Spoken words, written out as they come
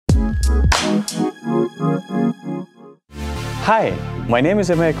Hi, my name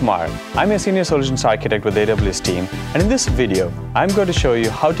is Amey Kumar. I'm a Senior Solutions Architect with AWS team, and in this video, I'm going to show you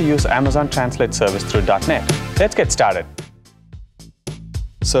how to use Amazon Translate service through .NET. Let's get started.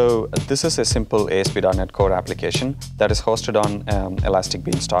 So this is a simple ASP.NET Core application that is hosted on Elastic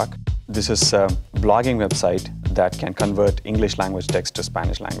Beanstalk. This is a blogging website that can convert English language text to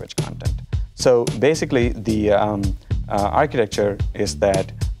Spanish language content. So basically, the architecture is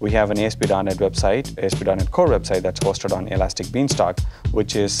that we have an ASP.NET website, ASP.NET Core website that's hosted on Elastic Beanstalk,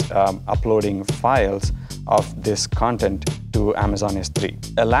 which is uploading files of this content to Amazon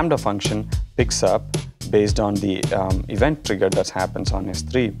S3. A Lambda function picks up based on the event trigger that happens on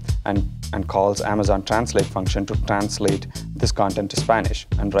S3 and calls Amazon Translate function to translate this content to Spanish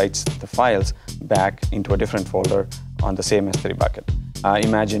and writes the files back into a different folder on the same S3 bucket.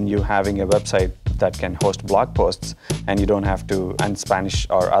 Imagine you having a website that can host blog posts, and you don't have to, and Spanish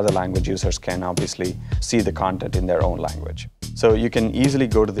or other language users can obviously see the content in their own language. So you can easily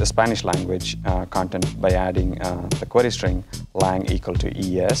go to the Spanish language content by adding the query string lang equal to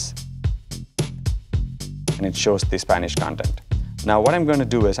ES, and it shows the Spanish content. Now what I'm going to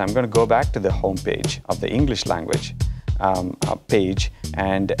do is I'm going to go back to the home page of the English language page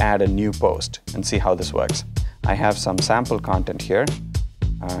and add a new post and see how this works. I have some sample content here.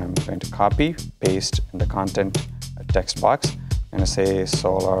 I'm going to copy, paste in the content text box. I'm going to say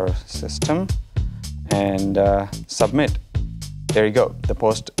solar system and submit. There you go. The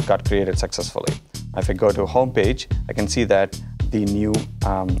post got created successfully. If I go to home page, I can see that the new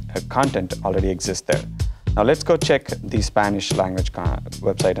content already exists there. Now let's go check the Spanish language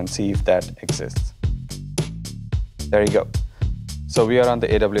website and see if that exists. There you go. So we are on the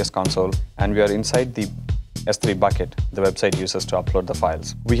AWS console and we are inside the S3 bucket the website uses to upload the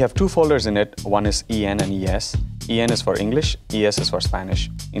files. We have two folders in it. One is EN and ES. EN is for English, ES is for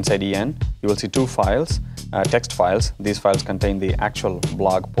Spanish. Inside EN, you will see two files, text files. These files contain the actual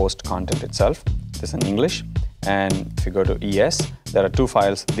blog post content itself. This is in English. And if you go to ES, there are two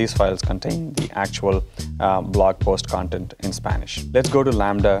files. These files contain the actual blog post content in Spanish. Let's go to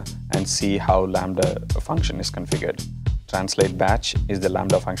Lambda and see how Lambda function is configured. Translate batch is the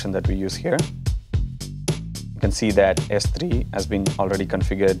Lambda function that we use here. You can see that S3 has been already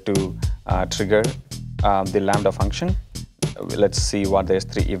configured to trigger the Lambda function. Let's see what the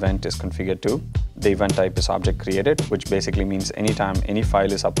S3 event is configured to. The event type is object created, which basically means anytime any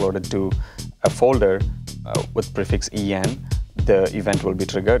file is uploaded to a folder with prefix EN, the event will be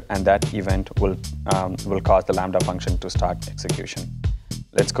triggered, and that event will cause the Lambda function to start execution.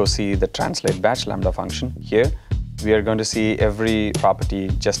 Let's go see the translate batch Lambda function. Here, we are going to see every property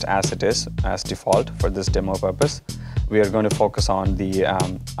just as it is, as default for this demo purpose. We are going to focus on the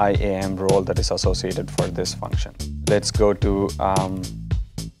IAM role that is associated for this function. Let's go to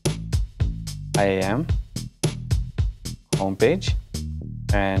IAM homepage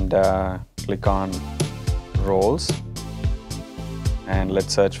and click on roles, and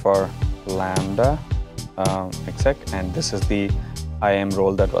let's search for Lambda exec, and this is the IAM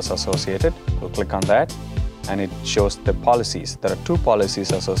role that was associated. We'll click on that, and it shows the policies. There are two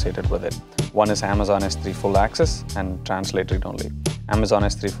policies associated with it. One is Amazon S3 full access and translate read only. Amazon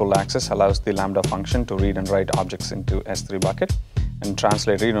S3 full access allows the Lambda function to read and write objects into S3 bucket, and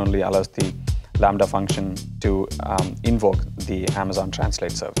translate read only allows the Lambda function to invoke the Amazon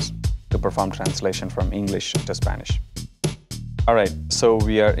Translate service to perform translation from English to Spanish. All right, so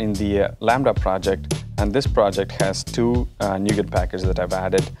we are in the Lambda project, and this project has two NuGet packages that I've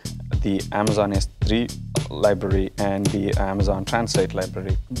added, the Amazon S3 library and the Amazon Translate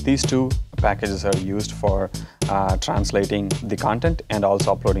library. These two packages are used for translating the content and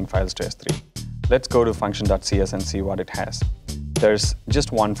also uploading files to S3. Let's go to function.cs and see what it has. There's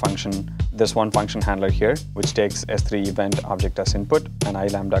just one function. There's one function handler here, which takes S3 event object as input and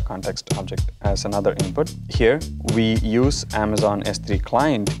iLambda context object as another input. Here, we use Amazon S3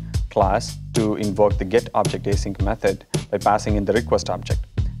 client class to invoke the get object async method by passing in the request object.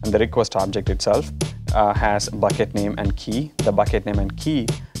 And the request object itself has bucket name and key. The bucket name and key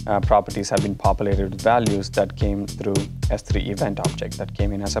properties have been populated with values that came through S3 event object that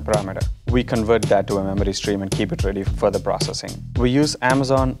came in as a parameter. We convert that to a memory stream and keep it ready for further processing. We use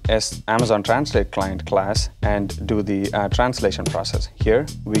Amazon Translate client class and do the translation process. Here,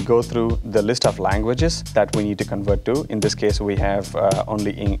 we go through the list of languages that we need to convert to. In this case, we have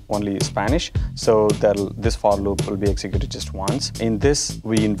only Spanish, so this for loop will be executed just once. In this,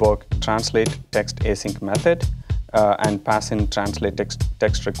 we invoke translate text async method and pass in translate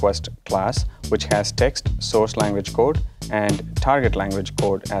text request class, which has text, source language code, and target language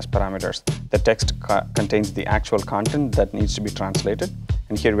code as parameters. The text contains the actual content that needs to be translated,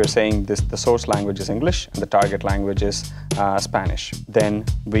 And here we're saying the source language is English and the target language is Spanish. Then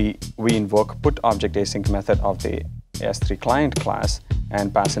we invoke put object async method of the S3 client class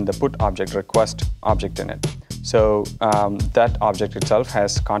and pass in the put object request object in it. So that object itself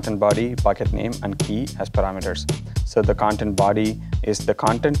has content body, bucket name, and key as parameters. So the content body is the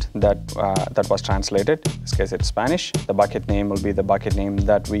content that was translated. In this case, it's Spanish. The bucket name will be the bucket name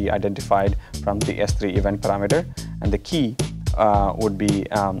that we identified from the S3 event parameter, and the key would be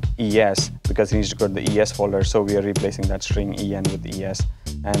ES, because it needs to go to the ES folder. So we are replacing that string EN with ES,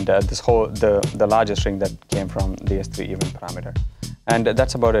 and the larger string that came from the S3 event parameter. And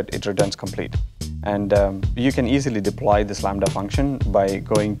that's about it. It returns complete. And you can easily deploy this Lambda function by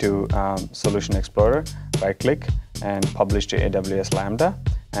going to Solution Explorer, right-click, and publish to AWS Lambda,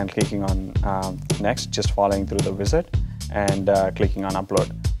 and clicking on Next, just following through the wizard, and clicking on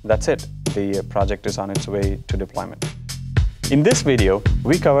Upload. That's it. The project is on its way to deployment. In this video,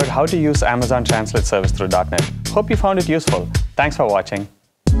 we covered how to use Amazon Translate Service through .NET. Hope you found it useful. Thanks for watching.